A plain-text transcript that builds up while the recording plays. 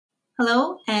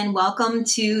Hello and welcome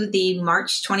to the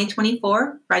March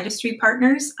 2024 Registry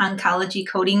Partners Oncology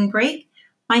Coding Break.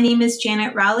 My name is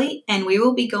Janet Rowley and we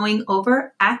will be going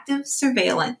over active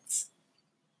surveillance.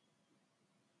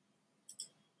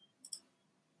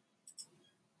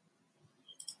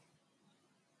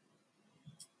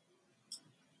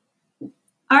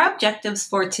 Our objectives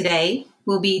for today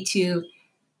will be to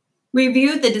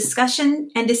review the discussion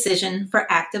and decision for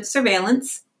active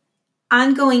surveillance,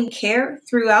 ongoing care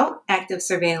throughout active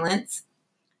surveillance,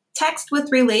 text with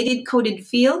related coded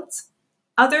fields,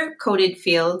 other coded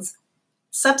fields,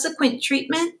 subsequent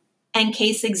treatment, and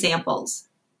case examples.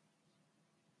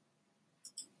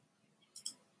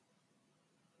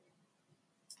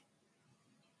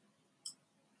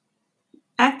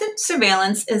 Active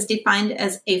surveillance is defined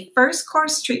as a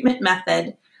first-course treatment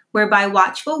method whereby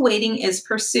watchful waiting is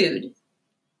pursued.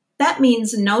 That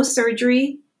means no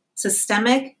surgery,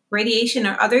 systemic, radiation,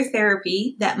 or other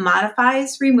therapy that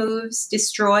modifies, removes,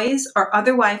 destroys, or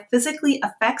otherwise physically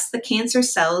affects the cancer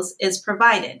cells is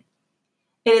provided.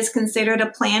 It is considered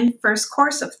a planned first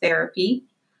course of therapy,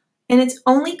 and it's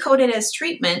only coded as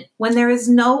treatment when there is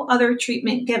no other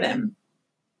treatment given.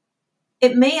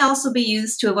 It may also be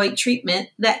used to avoid treatment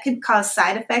that could cause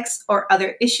side effects or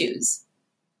other issues.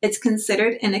 It's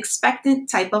considered an expectant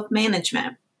type of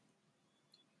management.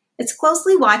 It's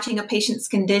closely watching a patient's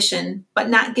condition, but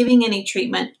not giving any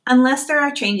treatment unless there are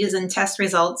changes in test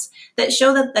results that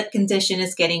show that the condition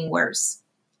is getting worse.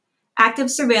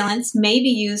 Active surveillance may be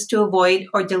used to avoid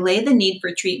or delay the need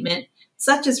for treatment,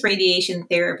 such as radiation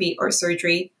therapy or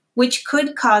surgery, which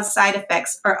could cause side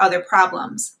effects or other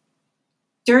problems.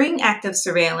 During active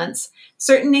surveillance,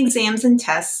 certain exams and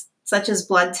tests, such as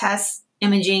blood tests,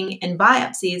 imaging, and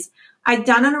biopsies, are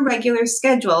done on a regular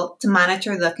schedule to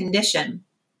monitor the condition.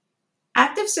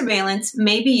 Active surveillance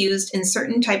may be used in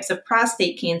certain types of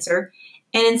prostate cancer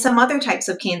and in some other types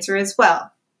of cancer as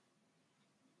well.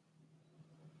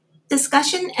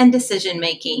 Discussion and decision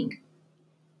making.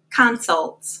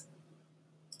 Consults.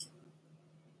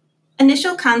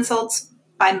 Initial consults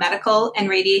by medical and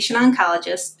radiation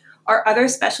oncologists or other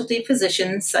specialty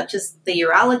physicians such as the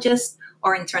urologist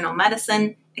or internal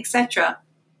medicine, etc.,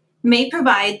 may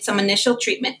provide some initial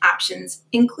treatment options,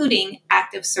 including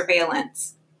active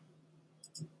surveillance.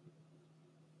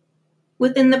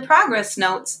 Within the progress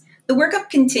notes, the workup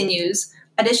continues,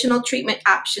 additional treatment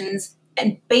options,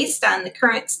 and based on the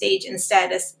current stage and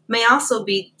status may also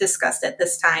be discussed at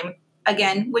this time,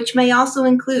 again, which may also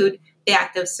include the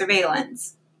active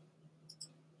surveillance.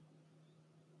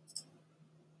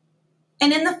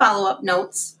 And in the follow-up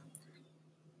notes,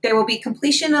 there will be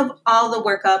completion of all the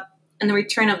workup and the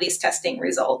return of these testing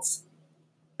results.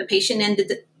 The patient and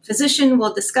the physician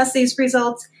will discuss these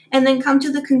results and then come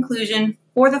to the conclusion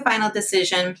for the final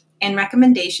decision and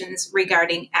recommendations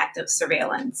regarding active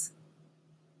surveillance.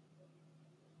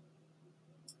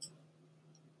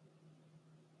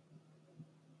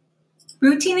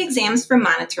 Routine exams for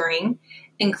monitoring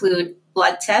include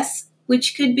blood tests,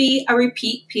 which could be a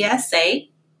repeat PSA,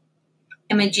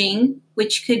 imaging,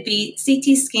 which could be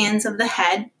CT scans of the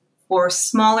head for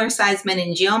smaller size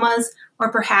meningiomas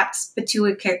or perhaps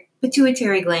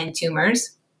pituitary gland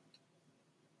tumors,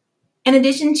 in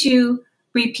addition to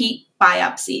repeat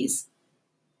biopsies.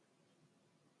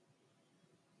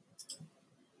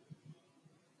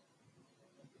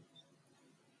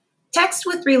 Text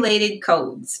with related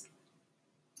codes.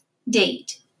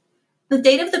 Date. The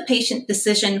date of the patient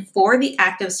decision for the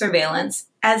active surveillance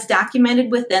as documented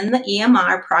within the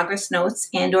EMR progress notes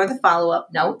and/or the follow-up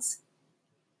notes.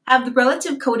 Have the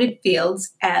relative coded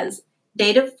fields as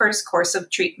date of first course of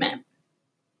treatment,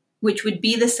 which would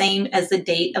be the same as the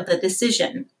date of the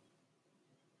decision,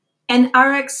 and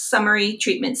RX summary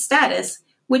treatment status,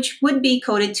 which would be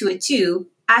coded to a 2,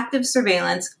 active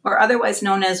surveillance, or otherwise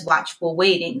known as watchful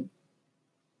waiting.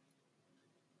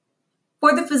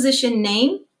 For the physician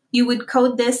name, you would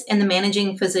code this in the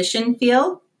managing physician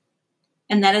field,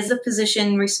 and that is the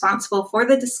physician responsible for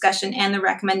the discussion and the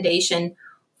recommendation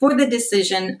for the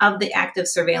decision of the active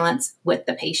surveillance with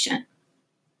the patient.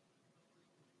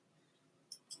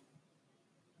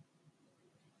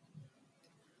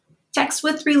 Text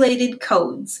with related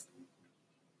codes.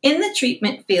 In the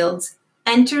treatment fields,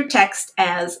 enter text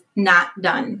as not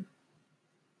done.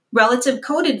 Relative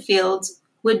coded fields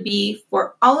would be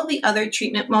for all of the other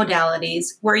treatment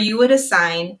modalities where you would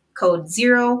assign code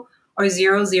 0 or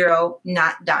 00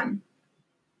 not done.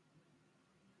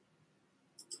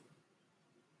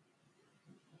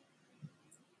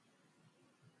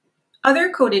 Other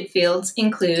coded fields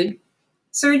include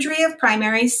surgery of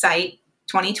primary site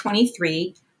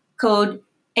 2023, code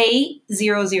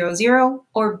A000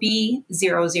 or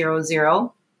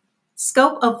B000,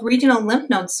 scope of regional lymph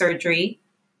node surgery,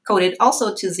 coded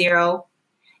also to 0,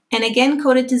 and again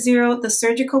coded to 0, the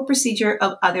surgical procedure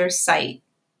of other site.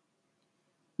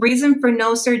 Reason for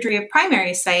no surgery of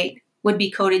primary site would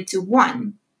be coded to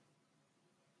 1,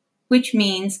 which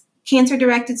means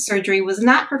cancer-directed surgery was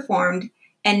not performed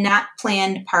and not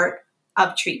planned part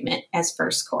of treatment as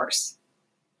first course.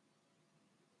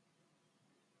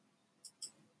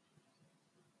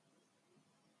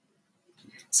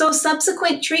 So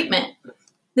subsequent treatment.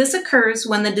 This occurs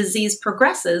when the disease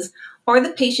progresses or the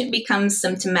patient becomes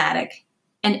symptomatic,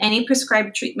 and any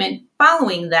prescribed treatment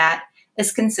following that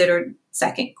is considered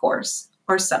second course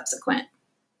or subsequent.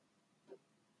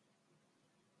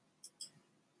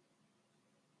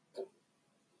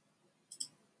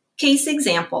 Case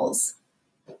examples.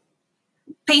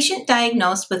 Patient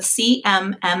diagnosed with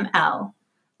CMML.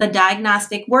 The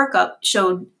diagnostic workup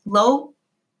showed low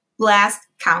blast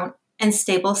count and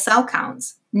stable cell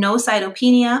counts, no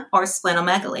cytopenia or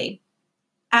splenomegaly.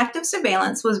 Active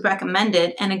surveillance was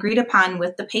recommended and agreed upon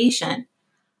with the patient.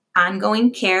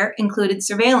 Ongoing care included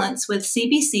surveillance with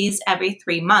CBCs every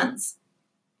 3 months.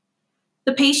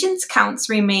 The patient's counts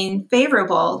remained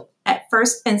favorable at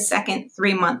first and second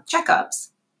 3-month checkups.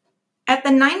 At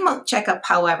the 9-month checkup,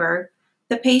 however,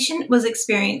 the patient was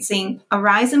experiencing a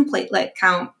rise in platelet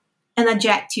count and a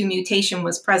JAK2 mutation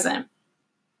was present.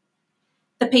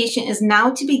 The patient is now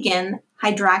to begin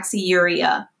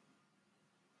hydroxyurea.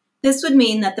 This would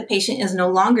mean that the patient is no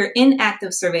longer in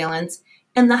active surveillance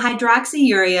and the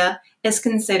hydroxyurea is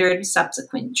considered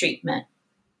subsequent treatment.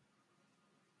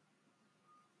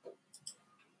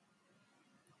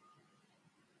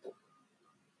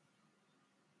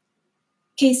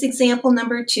 Case example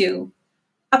number 2.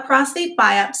 A prostate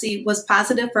biopsy was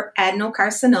positive for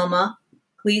adenocarcinoma,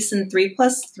 Gleason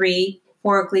 3+3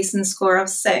 for a Gleason score of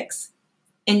 6.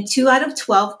 In 2 out of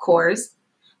 12 cores,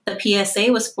 the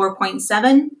PSA was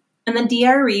 4.7 and the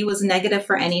DRE was negative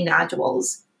for any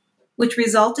nodules, which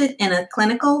resulted in a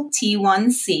clinical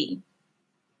T1C.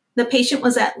 The patient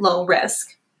was at low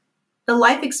risk. The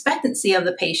life expectancy of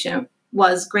the patient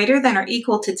was greater than or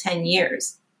equal to 10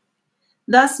 years,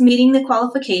 thus meeting the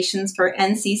qualifications for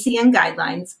NCCN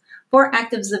guidelines for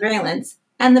active surveillance,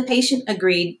 and the patient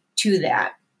agreed to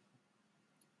that.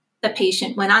 The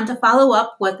patient went on to follow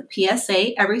up with the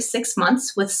PSA every 6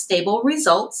 months with stable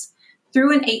results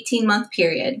through an 18-month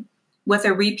period, with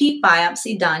a repeat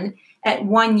biopsy done at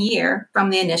 1 year from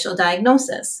the initial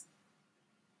diagnosis.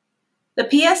 The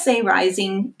PSA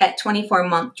rising at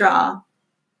 24-month draw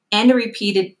and a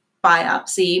repeated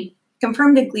biopsy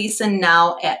confirmed a Gleason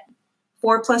now at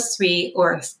 4+3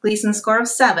 or a Gleason score of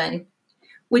 7,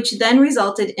 which then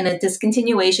resulted in a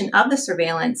discontinuation of the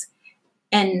surveillance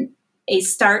and a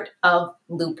start of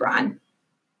Lupron,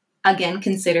 again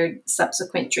considered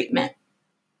subsequent treatment.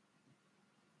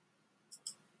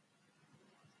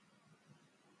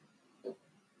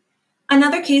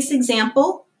 Another case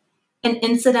example, an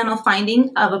incidental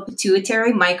finding of a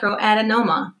pituitary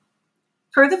microadenoma.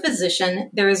 Per the physician,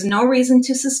 there is no reason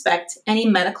to suspect any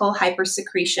medical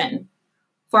hypersecretion.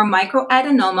 For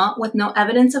microadenoma with no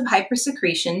evidence of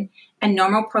hypersecretion and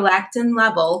normal prolactin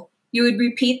level, you would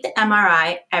repeat the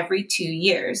MRI every 2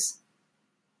 years.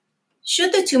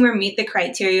 Should the tumor meet the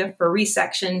criteria for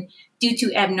resection due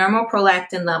to abnormal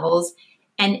prolactin levels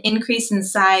and increase in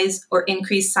size or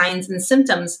increased signs and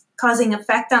symptoms causing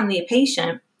effect on the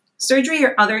patient, surgery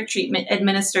or other treatment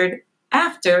administered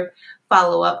after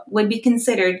follow-up would be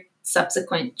considered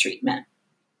subsequent treatment.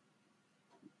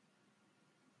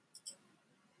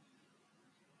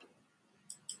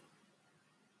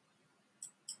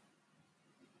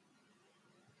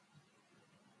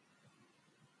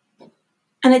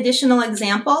 An additional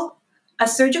example, a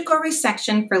surgical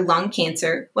resection for lung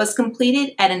cancer was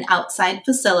completed at an outside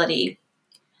facility.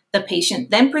 The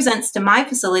patient then presents to my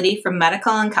facility for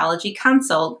medical oncology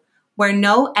consult, where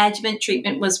no adjuvant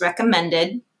treatment was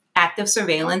recommended, active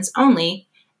surveillance only,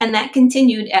 and that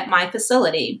continued at my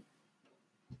facility.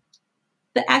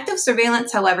 The active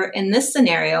surveillance, however, in this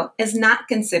scenario is not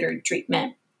considered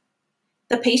treatment.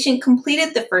 The patient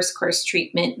completed the first course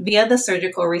treatment via the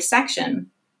surgical resection.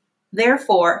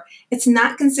 Therefore, it's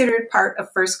not considered part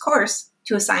of first course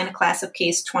to assign a class of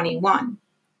case 21.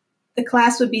 The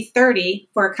class would be 30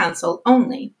 for a consult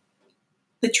only.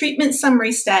 The treatment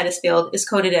summary status field is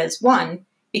coded as 1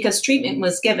 because treatment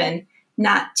was given,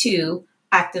 not to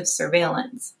active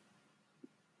surveillance.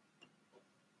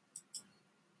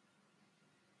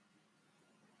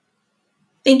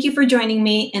 Thank you for joining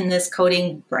me in this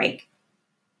coding break.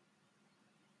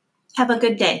 Have a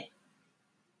good day.